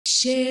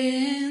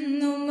Ще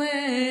не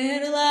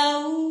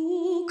вмерла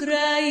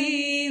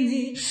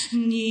України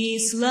ні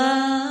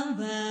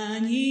слава,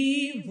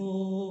 ні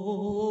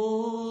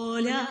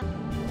воля.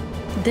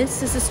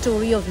 This is a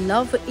story of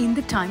love in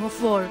the time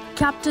of war.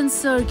 Captain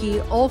Sergi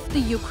of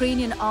the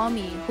Ukrainian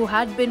army, who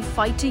had been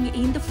fighting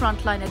in the front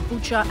line at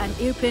Bucha and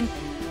Irpin,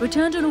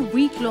 returned on a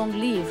week-long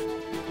leave.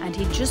 And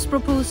he just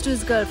proposed to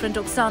his girlfriend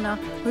Oksana,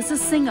 who is a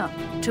singer,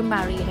 to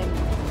marry him.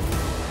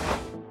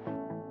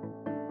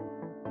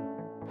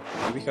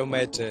 We have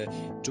met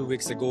 2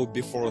 weeks ago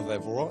before the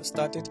war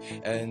started,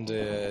 and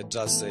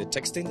just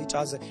texting each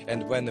other.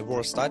 And when the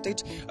war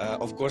started,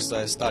 of course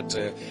I start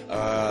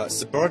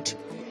support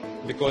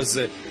because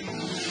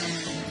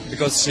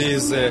she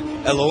is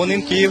alone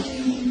in Kiev.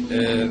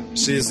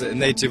 She's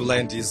native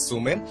land is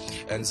Sumy,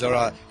 and there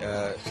are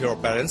her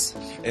parents.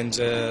 And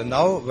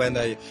now when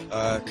I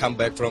come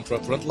back from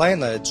front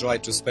line, I try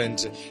to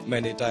spend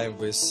many time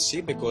with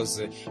she,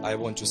 because I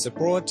want to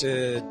support,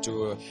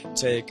 to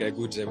take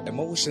good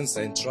emotions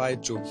and try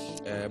to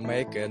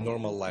make a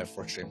normal life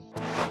for she.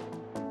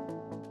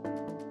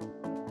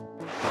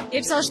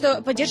 Я писала,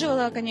 что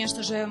поддерживала,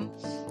 конечно же,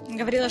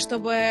 говорила,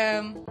 чтобы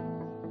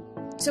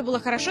все было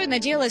хорошо, и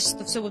надеялась,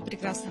 что все будет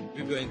прекрасно.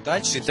 We were in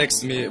touch. She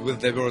texted me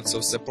with the words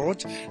of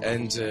support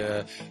and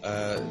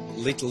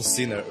little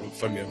sinner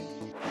from you.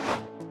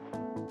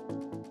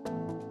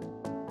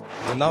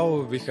 And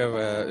now we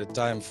have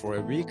time for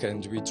a week,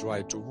 and we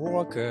try to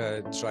work,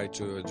 try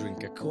to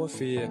drink a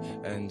coffee,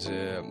 and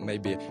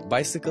maybe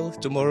bicycle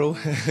tomorrow.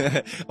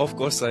 Of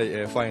course,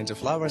 I find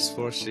flowers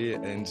for she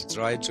and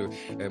try to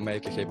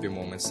make happy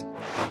moments.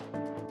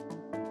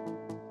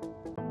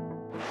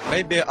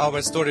 Maybe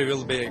our story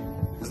will be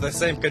the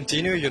same,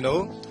 continue, you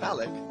know,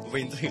 like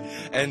wind.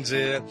 And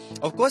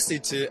of course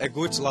it's a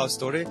good love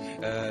story,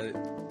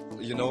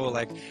 you know,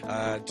 like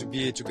to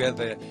be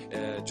together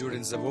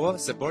during the war,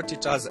 support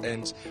each other,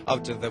 and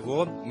after the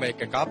war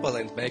make a couple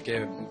and make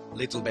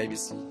little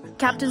babies.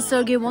 Captain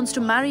Sergi wants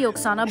to marry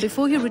Oksana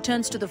before he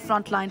returns to the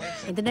front line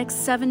in the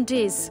next 7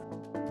 days.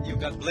 If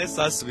God bless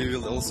us, we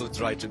will also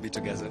try to be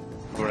together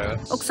forever.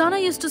 Oksana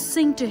used to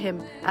sing to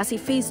him as he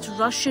faced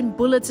Russian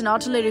bullets and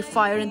artillery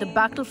fire in the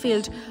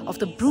battlefield of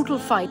the brutal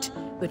fight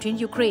between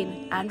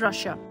Ukraine and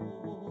Russia.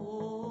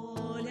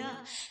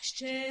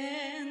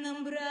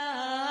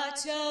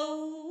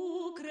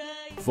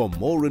 For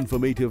more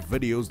informative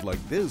videos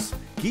like this,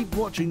 keep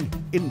watching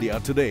India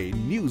Today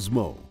News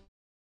Mo.